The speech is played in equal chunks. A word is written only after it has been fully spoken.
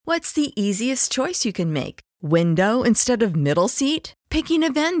What's the easiest choice you can make? Window instead of middle seat? Picking a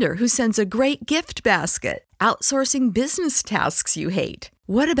vendor who sends a great gift basket? Outsourcing business tasks you hate?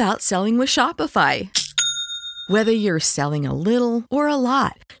 What about selling with Shopify? Whether you're selling a little or a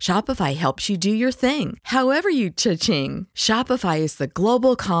lot, Shopify helps you do your thing, however you cha-ching. Shopify is the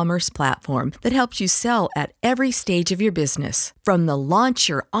global commerce platform that helps you sell at every stage of your business. From the launch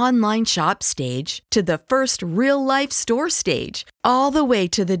your online shop stage to the first real-life store stage, all the way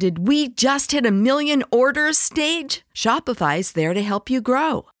to the did we just hit a million orders stage. Shopify's there to help you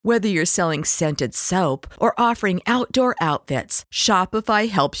grow. Whether you're selling scented soap or offering outdoor outfits, Shopify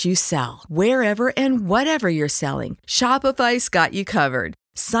helps you sell. Wherever and whatever you're selling, Shopify's got you covered.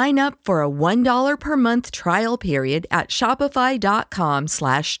 Sign up for a $1 per month trial period at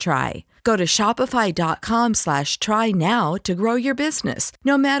shopify.com/try. Go to shopify.com/try now to grow your business,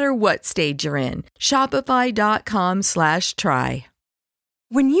 no matter what stage you're in. Shopify.com/try.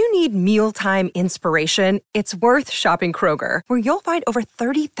 When you need mealtime inspiration, it's worth shopping Kroger, where you'll find over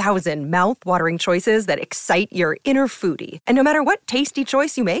 30,000 mouth-watering choices that excite your inner foodie. And no matter what tasty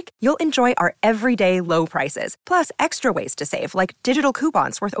choice you make, you'll enjoy our everyday low prices, plus extra ways to save, like digital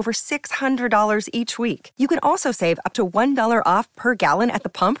coupons worth over $600 each week. You can also save up to $1 off per gallon at the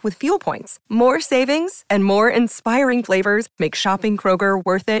pump with fuel points. More savings and more inspiring flavors make shopping Kroger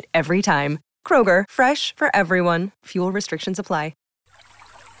worth it every time. Kroger, fresh for everyone. Fuel restrictions apply.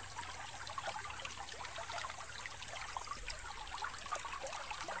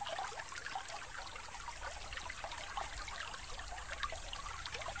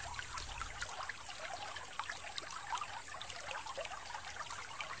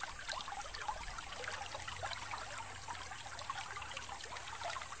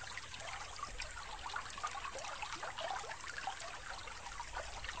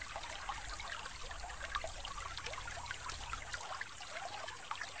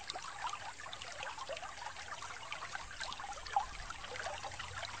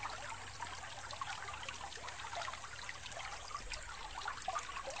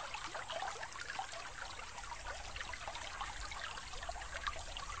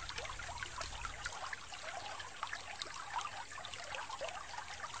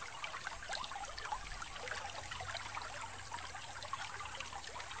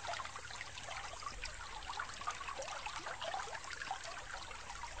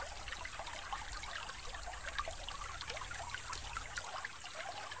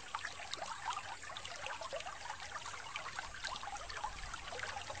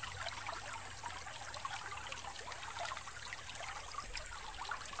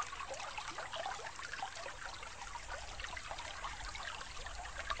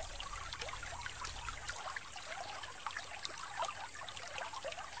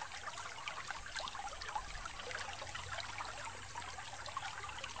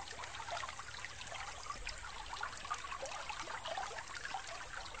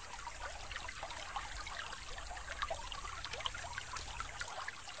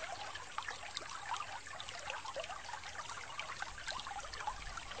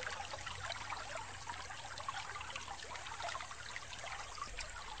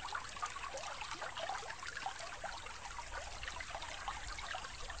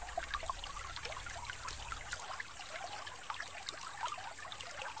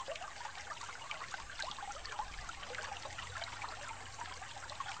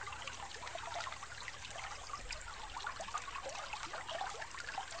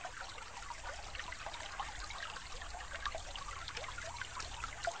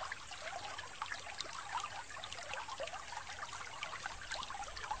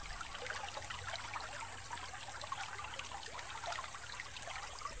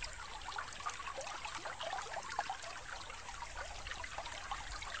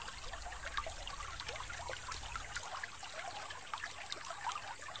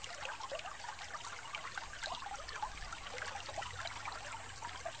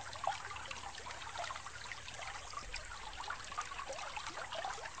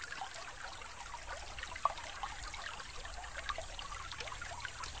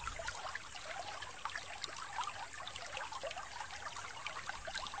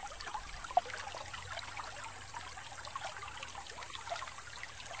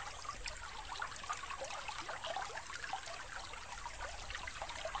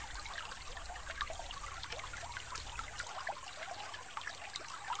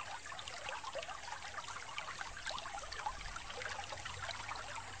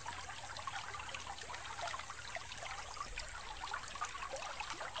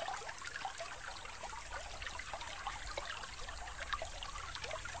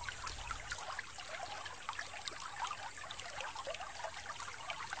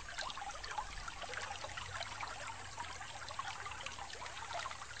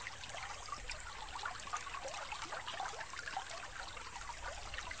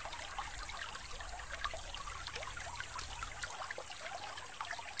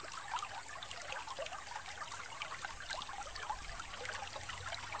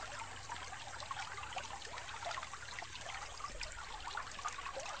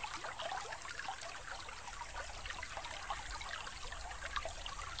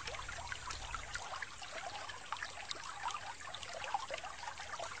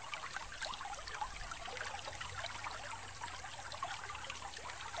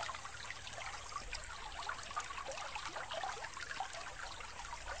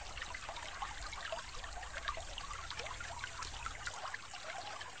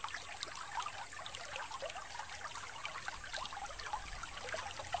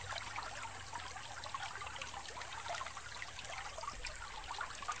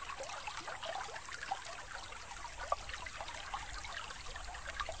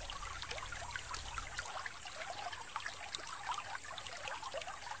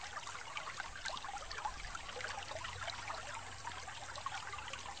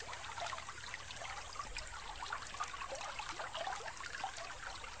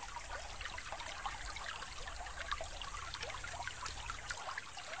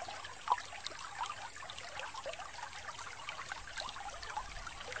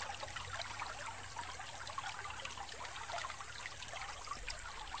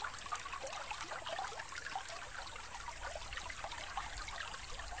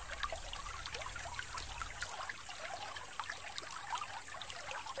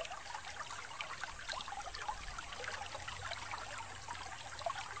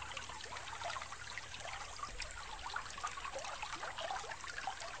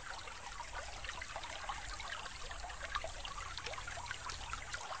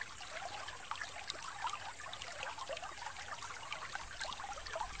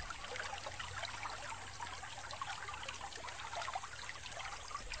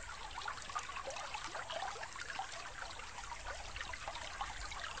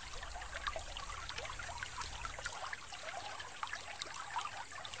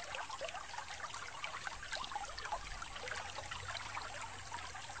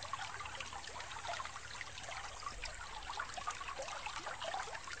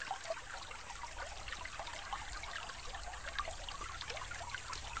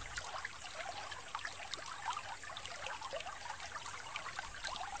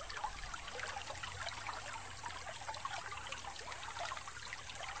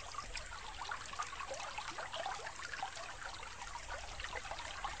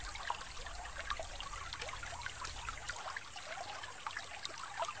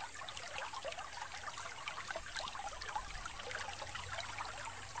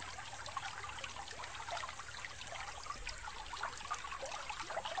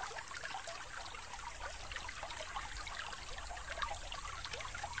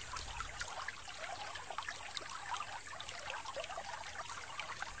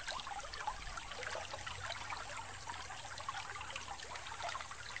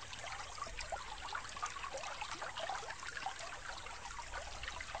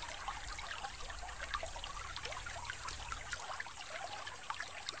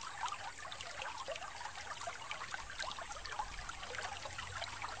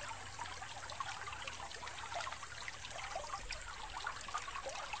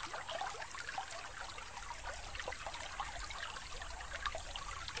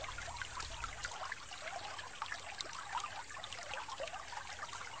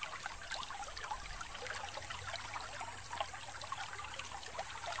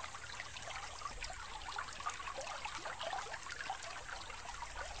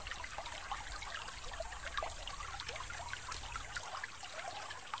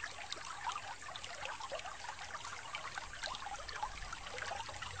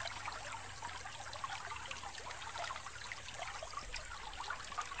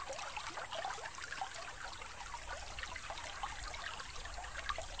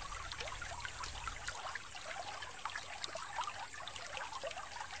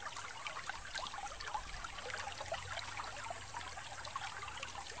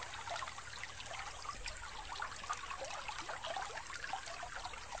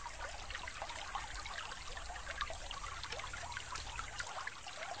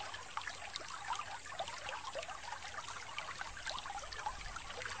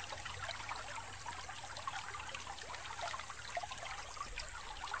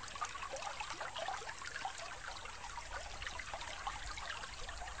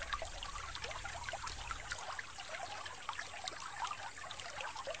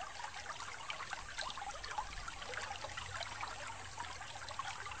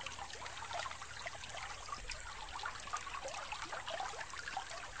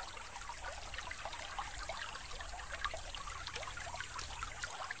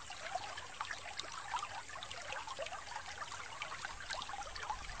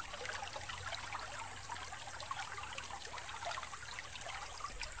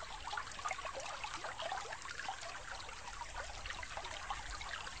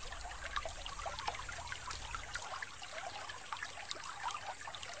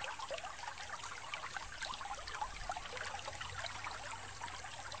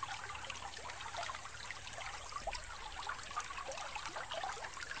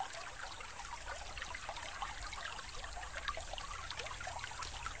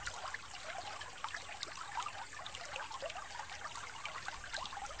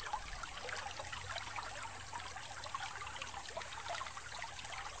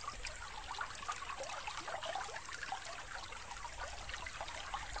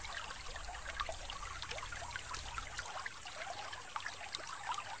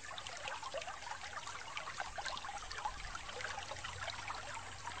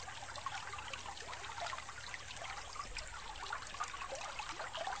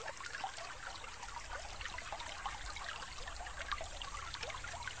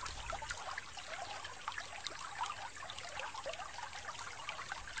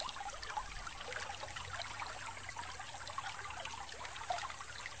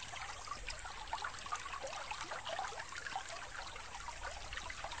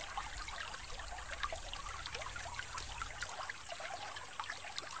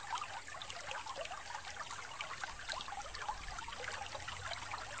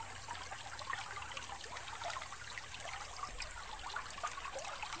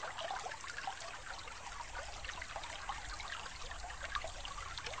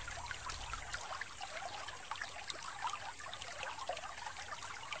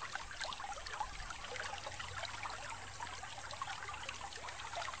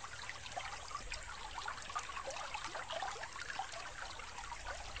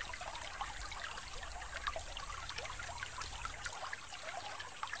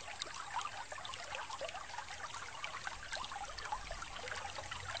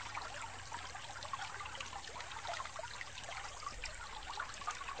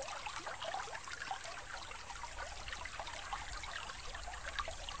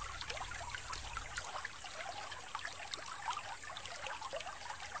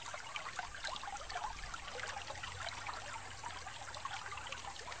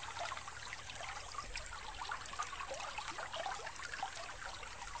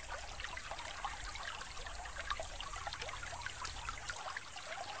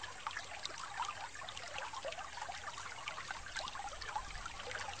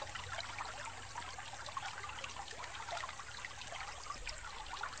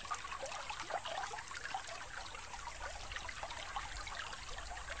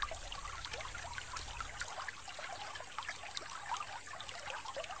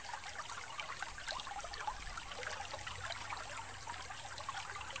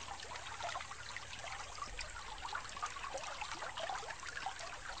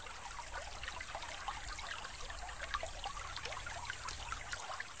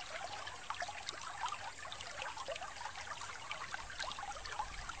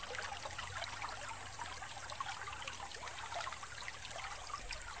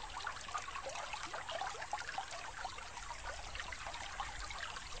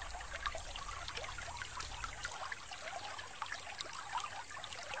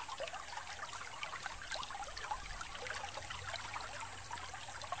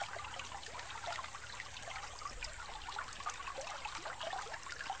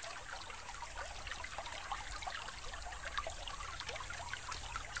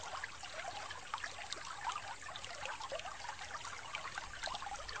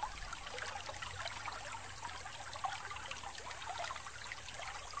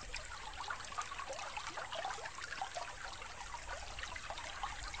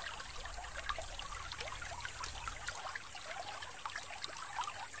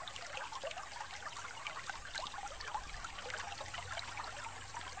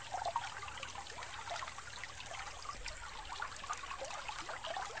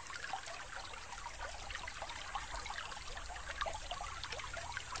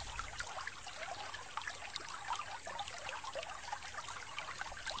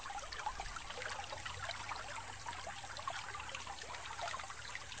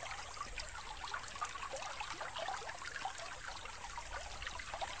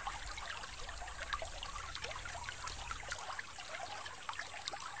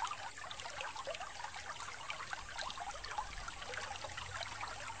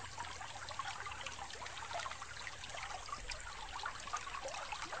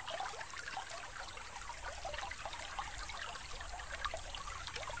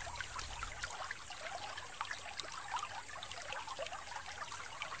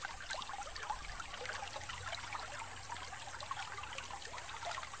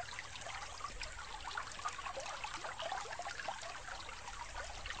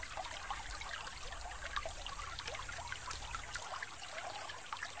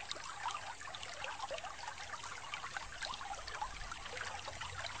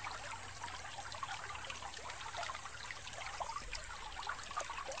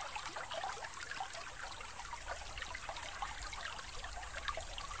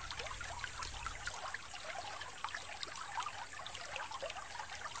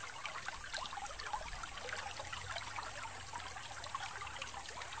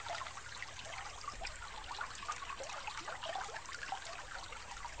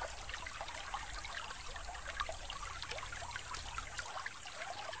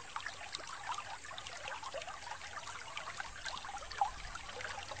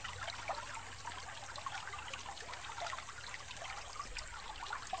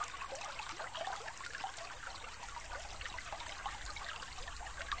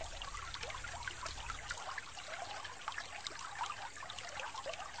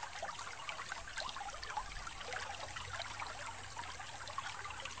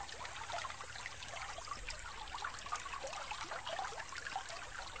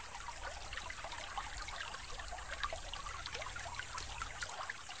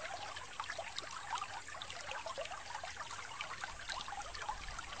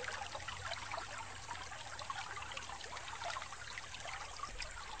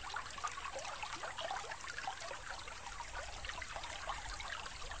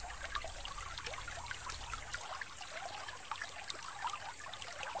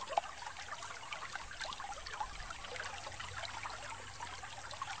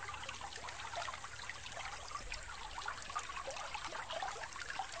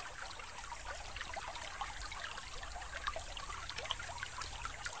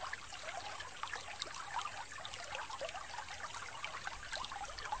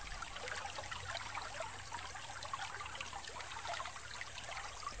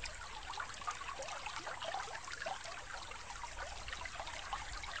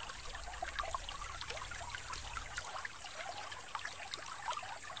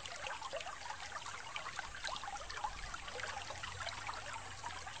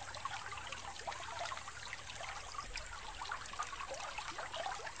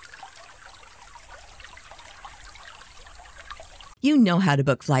 You know how to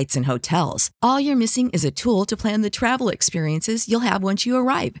book flights and hotels. All you're missing is a tool to plan the travel experiences you'll have once you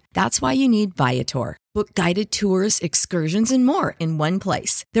arrive. That's why you need Viator. Book guided tours, excursions, and more in one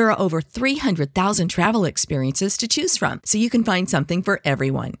place. There are over 300,000 travel experiences to choose from, so you can find something for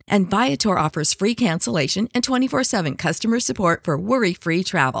everyone. And Viator offers free cancellation and 24/7 customer support for worry-free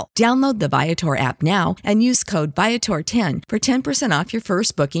travel. Download the Viator app now and use code Viator10 for 10% off your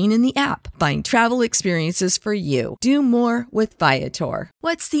first booking in the app. Find travel experiences for you. Do more with Viator.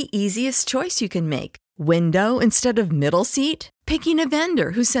 What's the easiest choice you can make? Window instead of middle seat? Picking a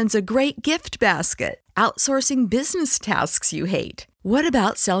vendor who sends a great gift basket? Outsourcing business tasks you hate? What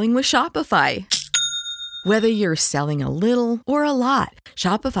about selling with Shopify? Whether you're selling a little or a lot,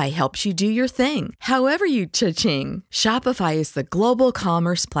 Shopify helps you do your thing, however you cha-ching. Shopify is the global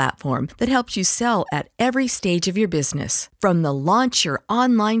commerce platform that helps you sell at every stage of your business. From the launch your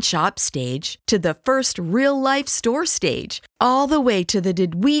online shop stage to the first real-life store stage, all the way to the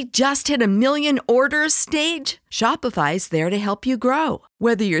did we just hit a million orders stage. Shopify's there to help you grow.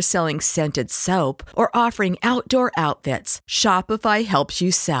 Whether you're selling scented soap or offering outdoor outfits, Shopify helps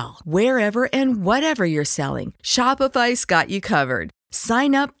you sell. Wherever and whatever you're selling, Shopify's got you covered.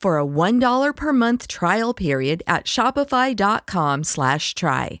 Sign up for a $1 per month trial period at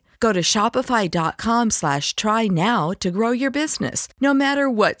shopify.com/try. Go to shopify.com/try now to grow your business, no matter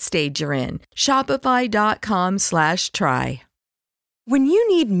what stage you're in. Shopify.com/try. When you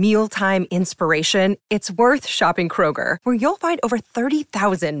need mealtime inspiration, it's worth shopping Kroger, where you'll find over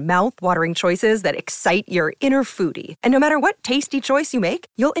 30,000 mouth-watering choices that excite your inner foodie. And no matter what tasty choice you make,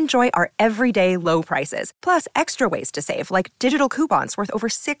 you'll enjoy our everyday low prices, plus extra ways to save, like digital coupons worth over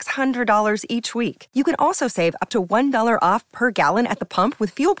 $600 each week. You can also save up to $1 off per gallon at the pump with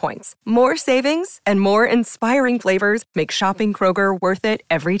fuel points. More savings and more inspiring flavors make shopping Kroger worth it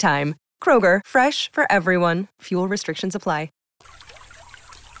every time. Kroger, fresh for everyone. Fuel restrictions apply.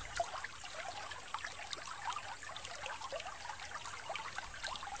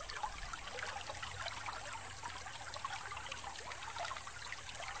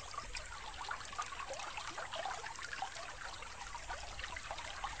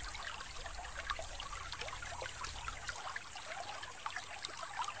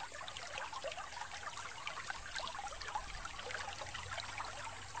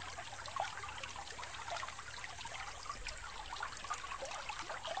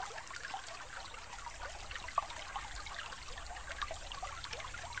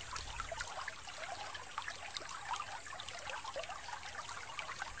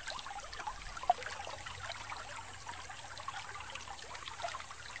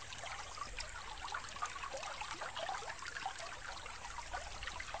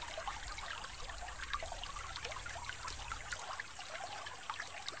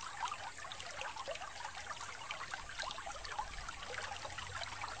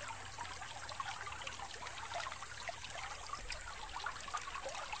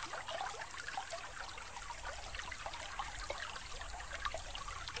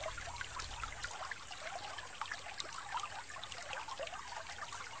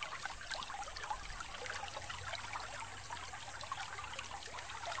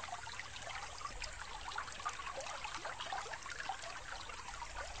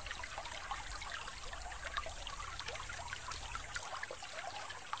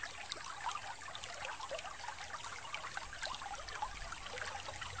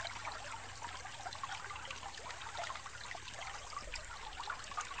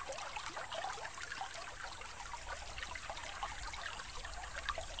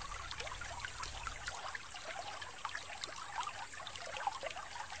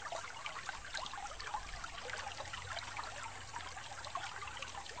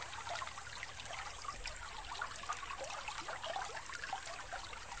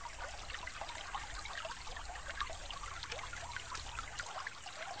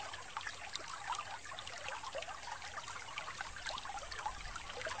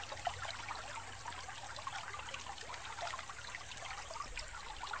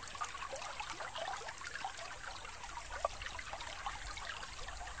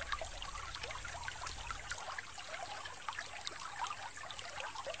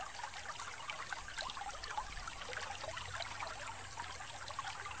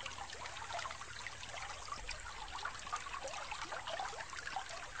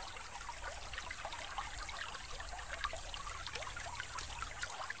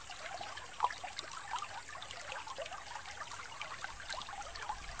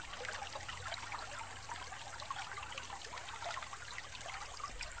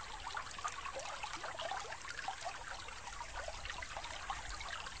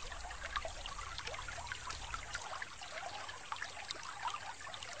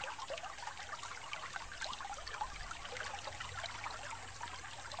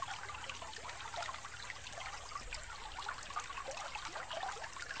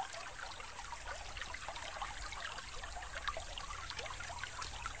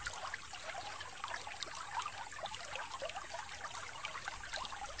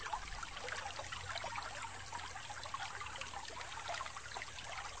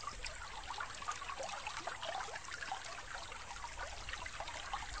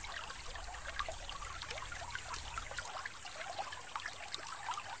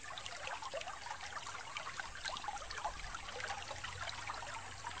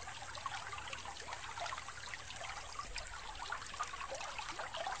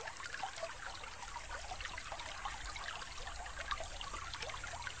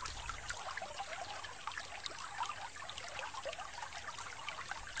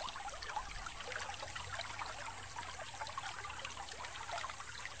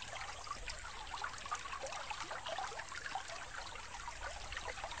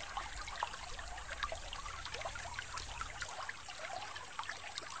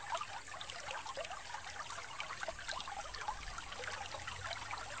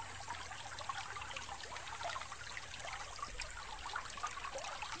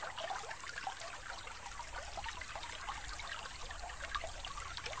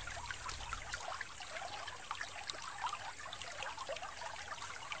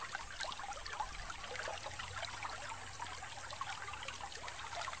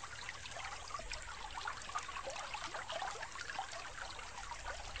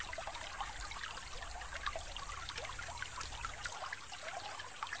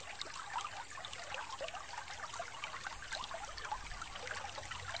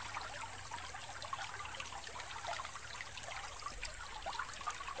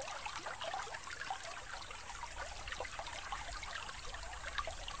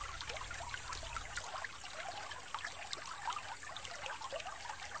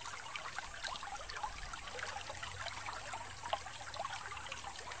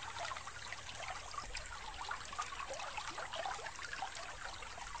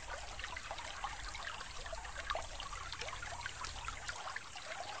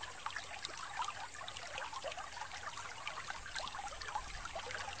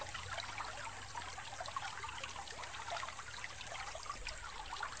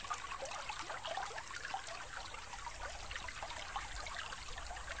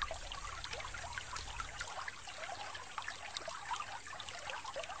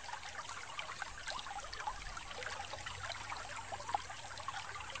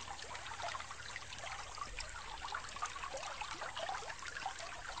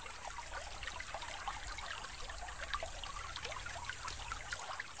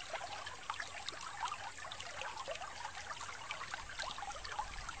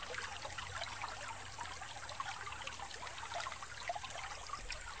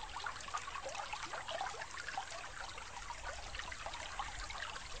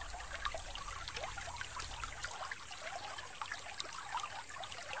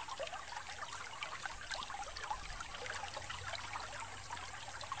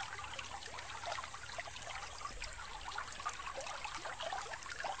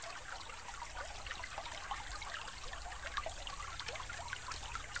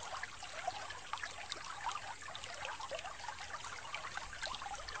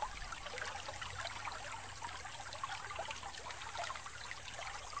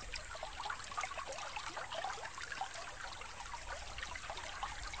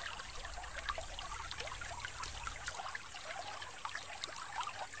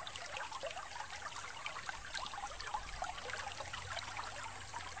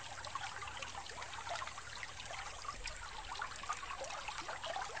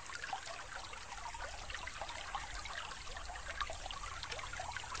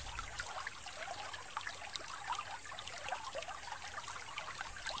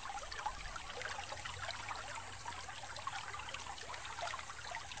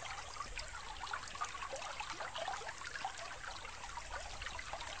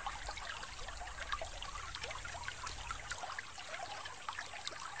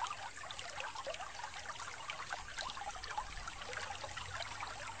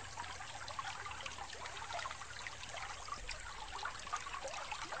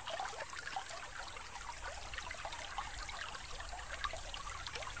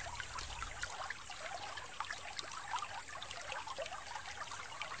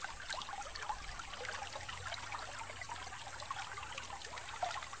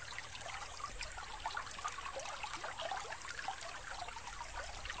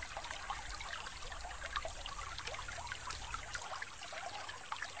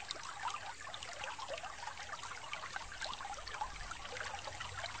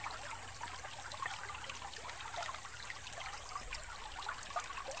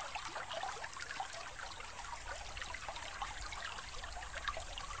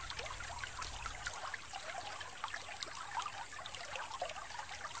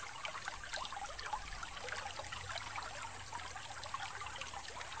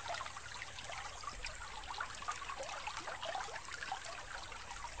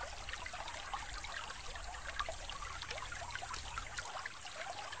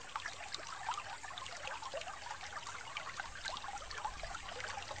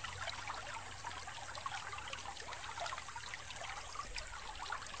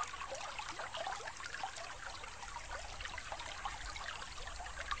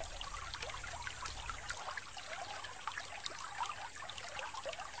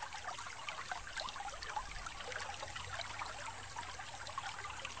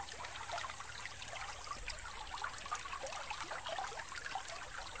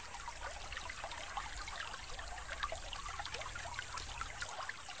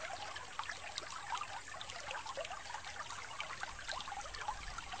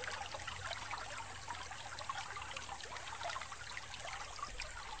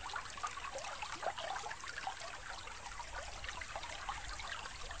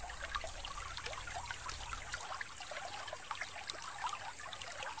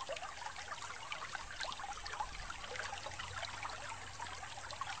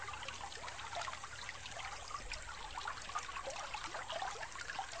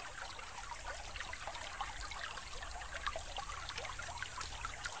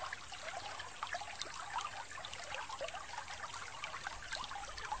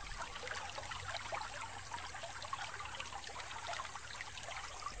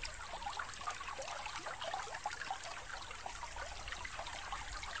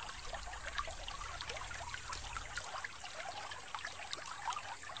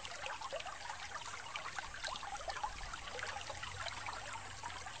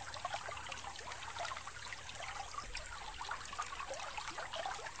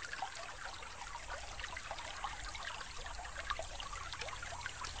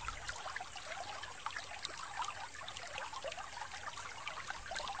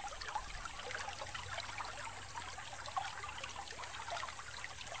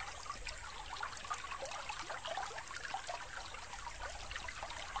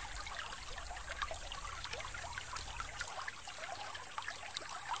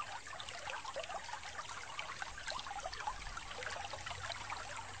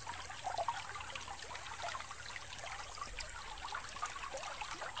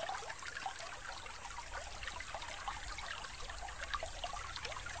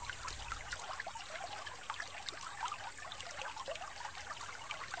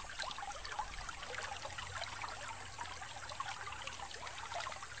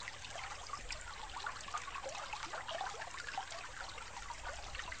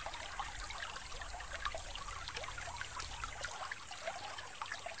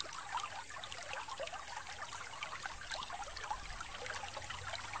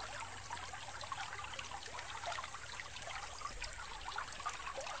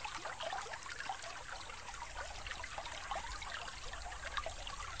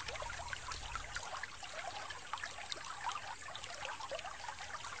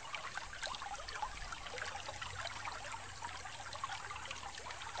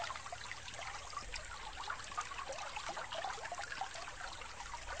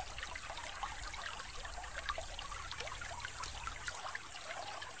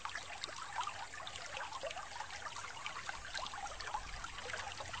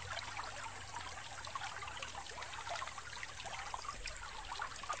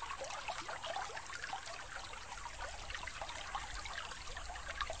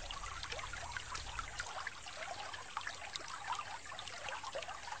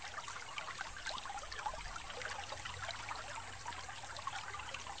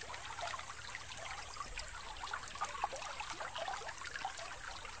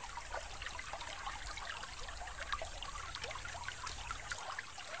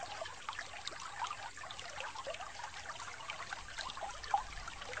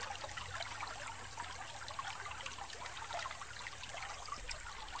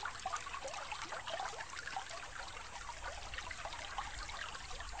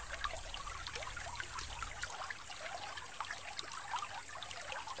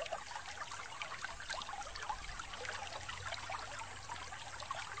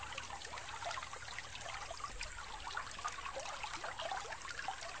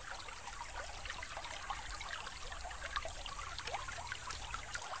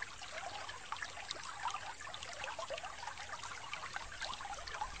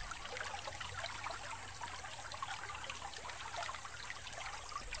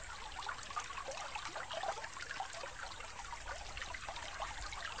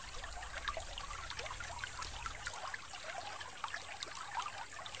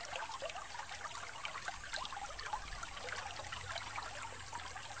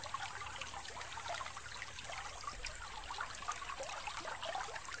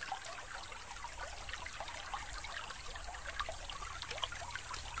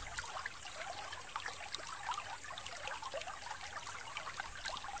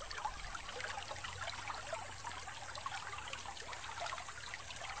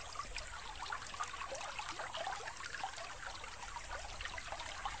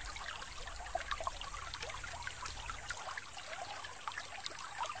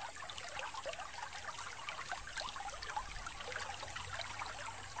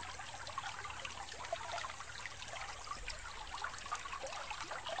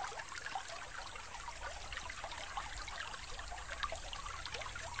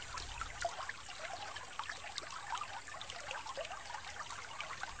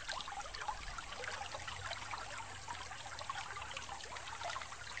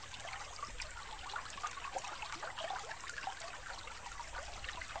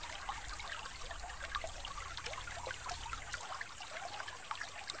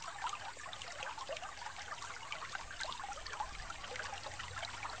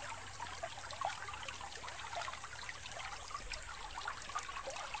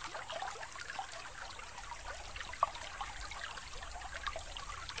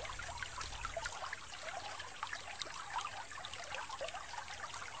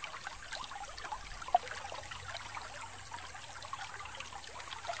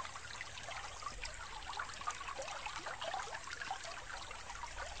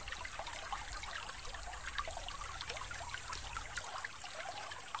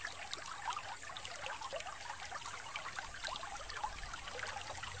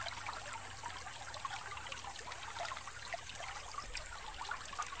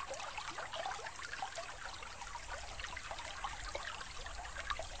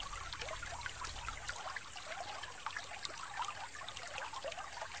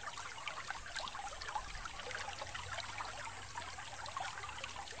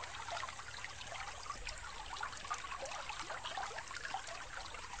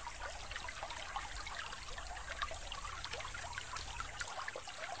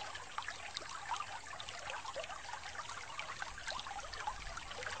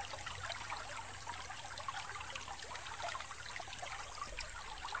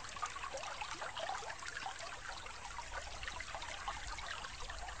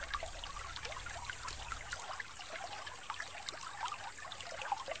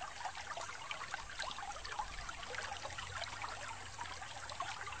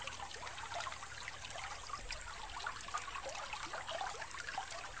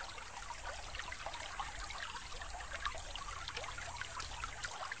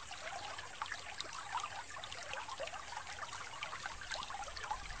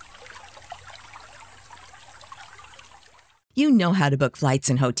 You know how to book flights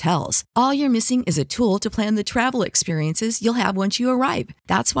and hotels. All you're missing is a tool to plan the travel experiences you'll have once you arrive.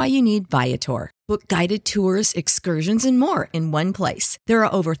 That's why you need Viator. Book guided tours, excursions, and more in one place. There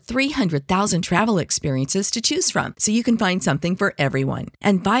are over 300,000 travel experiences to choose from, so you can find something for everyone.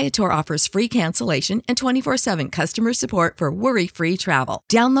 And Viator offers free cancellation and 24/7 customer support for worry-free travel.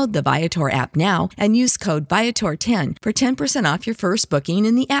 Download the Viator app now and use code Viator10 for 10% off your first booking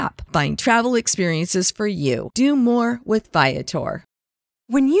in the app. Find travel experiences for you. Do more with Viator.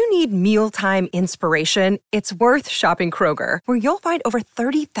 When you need mealtime inspiration, it's worth shopping Kroger, where you'll find over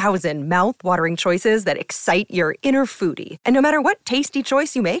 30,000 mouth-watering choices that excite your inner foodie. And no matter what tasty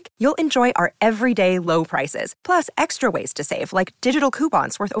choice you make, you'll enjoy our everyday low prices, plus extra ways to save, like digital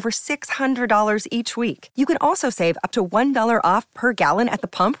coupons worth over $600 each week. You can also save up to $1 off per gallon at the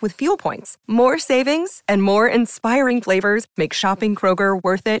pump with fuel points. More savings and more inspiring flavors make shopping Kroger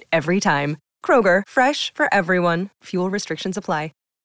worth it every time. Kroger, fresh for everyone. Fuel restrictions apply.